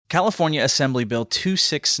California Assembly Bill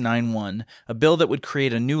 2691, a bill that would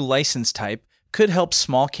create a new license type, could help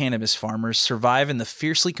small cannabis farmers survive in the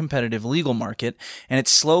fiercely competitive legal market, and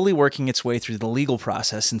it's slowly working its way through the legal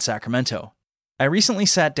process in Sacramento. I recently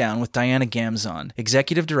sat down with Diana Gamzon,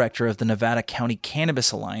 Executive Director of the Nevada County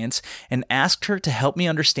Cannabis Alliance, and asked her to help me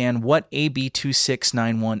understand what AB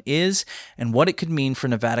 2691 is and what it could mean for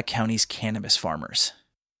Nevada County's cannabis farmers.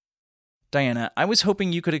 Diana, I was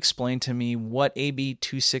hoping you could explain to me what AB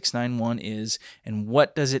 2691 is and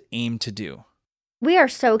what does it aim to do. We are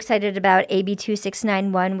so excited about AB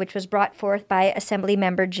 2691, which was brought forth by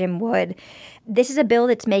Assemblymember Jim Wood. This is a bill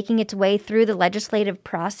that's making its way through the legislative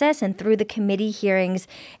process and through the committee hearings.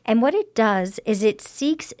 And what it does is it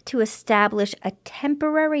seeks to establish a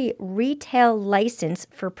temporary retail license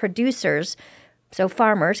for producers, so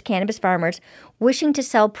farmers, cannabis farmers, wishing to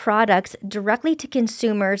sell products directly to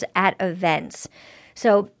consumers at events.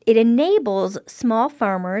 So it enables small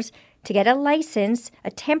farmers to get a license,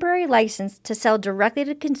 a temporary license, to sell directly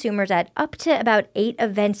to consumers at up to about 8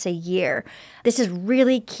 events a year. This is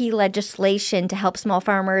really key legislation to help small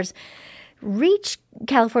farmers reach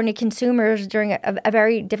California consumers during a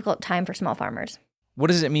very difficult time for small farmers. What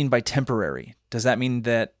does it mean by temporary? Does that mean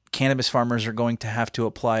that cannabis farmers are going to have to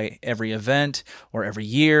apply every event or every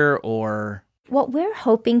year, or? What we're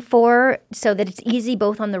hoping for, so that it's easy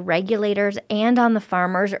both on the regulators and on the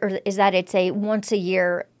farmers, is that it's a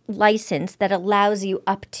once-a-year license that allows you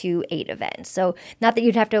up to 8 events. So not that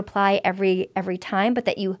you'd have to apply every time, but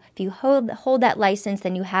that if you hold that license,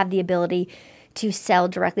 then you have the ability to sell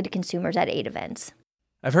directly to consumers at 8 events.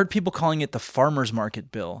 I've heard people calling it the farmers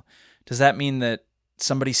market bill. Does that mean that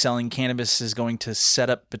somebody selling cannabis is going to set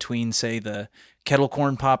up between, say, the kettle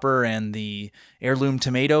corn popper and the heirloom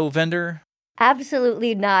tomato vendor?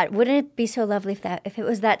 Absolutely not. Wouldn't it be so lovely if it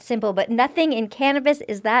was that simple? But nothing in cannabis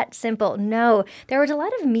is that simple. No. There was a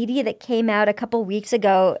lot of media that came out a couple weeks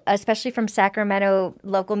ago, especially from Sacramento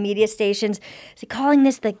local media stations, calling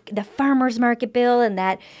this the farmers market bill, and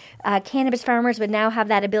that cannabis farmers would now have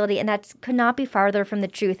that ability. And that could not be farther from the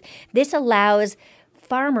truth. This allows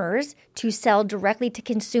farmers to sell directly to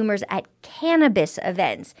consumers at cannabis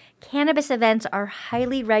events. Cannabis events are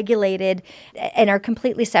highly regulated and are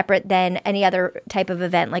completely separate than any other type of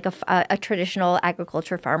event, like a traditional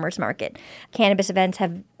agriculture farmers market. Cannabis events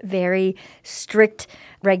have very strict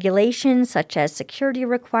regulations, such as security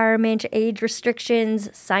requirements, age restrictions,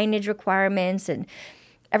 signage requirements, and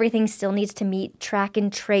everything still needs to meet track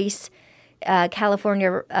and trace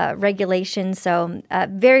California regulations, so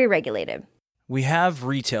very regulated. We have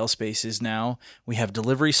retail spaces now. We have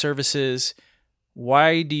delivery services.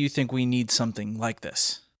 Why do you think we need something like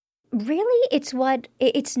this? Really,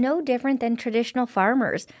 it's no different than traditional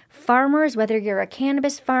farmers. Farmers, whether you're a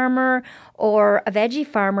cannabis farmer or a veggie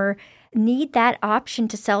farmer, need that option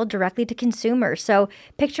to sell directly to consumers. So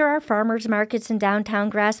picture our farmers markets in downtown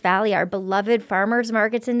Grass Valley, our beloved farmers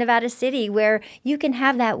markets in Nevada City, where you can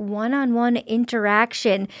have that one-on-one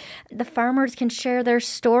interaction. The farmers can share their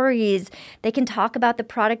stories. They can talk about the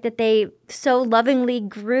product that they so lovingly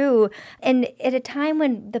grew. And at a time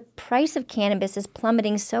when the price of cannabis is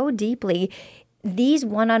plummeting so deeply, these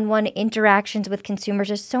one-on-one interactions with consumers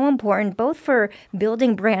are so important, both for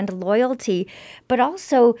building brand loyalty, but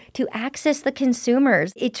also to access the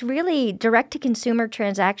consumers. It's really direct-to-consumer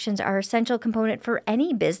transactions are an essential component for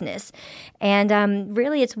any business. And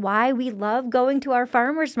really, it's why we love going to our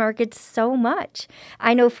farmers markets so much.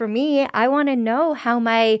 I know for me, I want to know how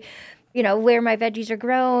where my veggies are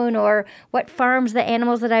grown, or what farms the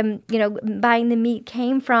animals that I'm, buying the meat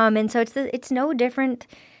came from. And so it's no different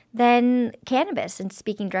than cannabis and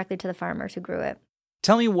speaking directly to the farmers who grew it.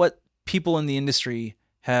 Tell me what people in the industry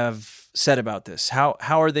have said about this. How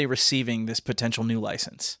are they receiving this potential new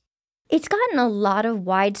license? It's gotten a lot of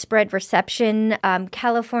widespread reception.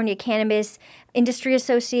 California Cannabis Industry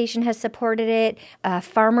Association has supported it.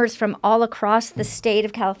 Farmers from all across the state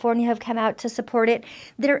of California have come out to support it.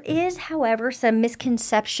 There is, however, some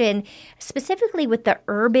misconception, specifically with the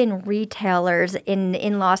urban retailers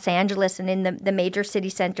in Los Angeles and in the major city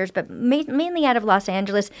centers, but mainly out of Los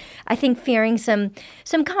Angeles, I think fearing some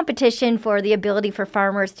competition for the ability for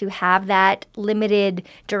farmers to have that limited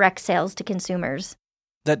direct sales to consumers.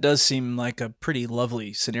 That does seem like a pretty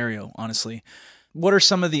lovely scenario, honestly. What are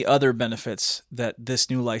some of the other benefits that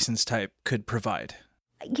this new license type could provide?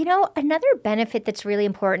 Another benefit that's really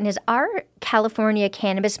important is our California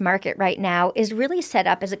cannabis market right now is really set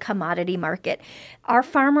up as a commodity market. Our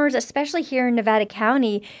farmers, especially here in Nevada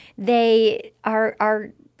County, they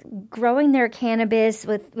are growing their cannabis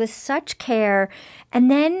with such care,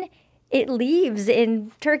 and then it leaves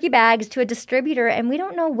in turkey bags to a distributor, and we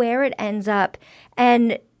don't know where it ends up.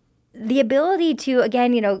 And the ability to,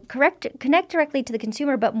 again, connect directly to the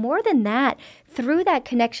consumer, but more than that, through that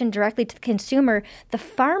connection directly to the consumer, the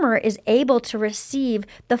farmer is able to receive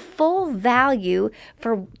the full value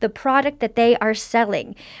for the product that they are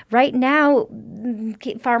selling. Right now,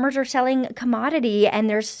 farmers are selling commodity and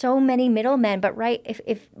there's so many middlemen, but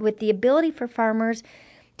if with the ability for farmers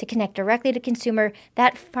to connect directly to consumer,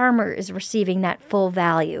 that farmer is receiving that full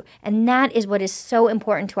value. And that is what is so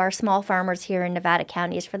important to our small farmers here in Nevada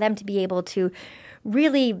County, is for them to be able to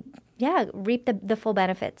really, reap the full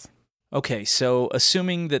benefits. Okay, so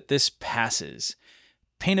assuming that this passes,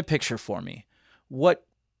 paint a picture for me. What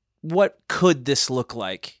could this look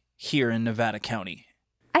like here in Nevada County?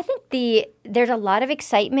 I think there's a lot of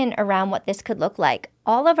excitement around what this could look like.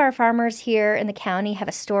 All of our farmers here in the county have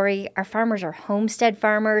a story. Our farmers are homestead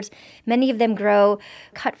farmers. Many of them grow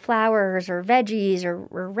cut flowers or veggies or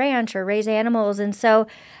ranch or raise animals. And so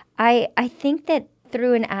I think that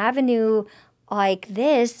through an avenue like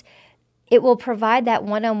this, it will provide that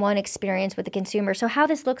one-on-one experience with the consumer. So how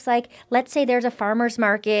this looks like, let's say there's a farmer's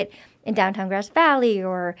market in downtown Grass Valley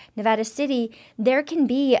or Nevada City, there can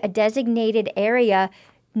be a designated area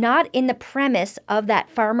not in the premise of that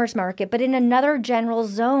farmer's market, but in another general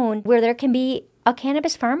zone where there can be a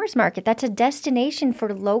cannabis farmer's market. That's a destination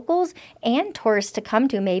for locals and tourists to come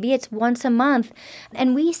to. Maybe it's once a month.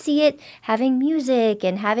 And we see it having music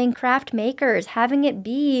and having craft makers, having it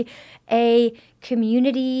be a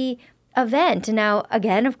community event. Now,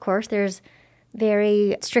 again, of course, there's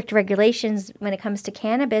very strict regulations when it comes to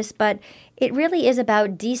cannabis, but it really is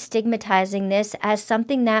about destigmatizing this as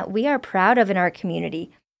something that we are proud of in our community.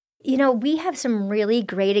 We have some really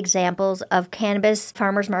great examples of cannabis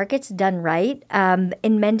farmers markets done right.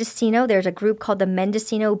 In Mendocino, there's a group called the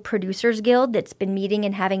Mendocino Producers Guild that's been meeting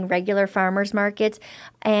and having regular farmers markets,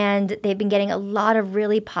 and they've been getting a lot of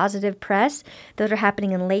really positive press. Those are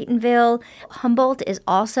happening in Laytonville. Humboldt is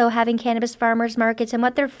also having cannabis farmers markets, and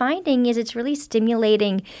what they're finding is it's really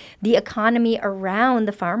stimulating the economy around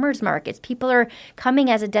the farmers markets. People are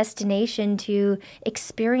coming as a destination to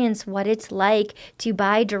experience what it's like to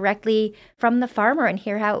buy directly from the farmer and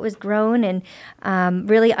hear how it was grown and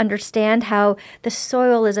really understand how the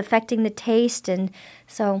soil is affecting the taste. And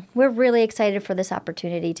so we're really excited for this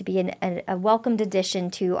opportunity to be a welcomed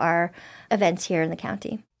addition to our events here in the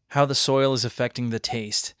county. How the soil is affecting the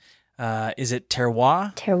taste. Is it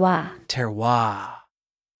terroir? Terroir. Terroir.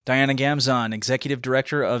 Diana Gamzon, Executive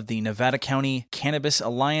Director of the Nevada County Cannabis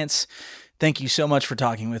Alliance. Thank you so much for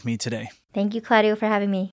talking with me today. Thank you, Claudio, for having me.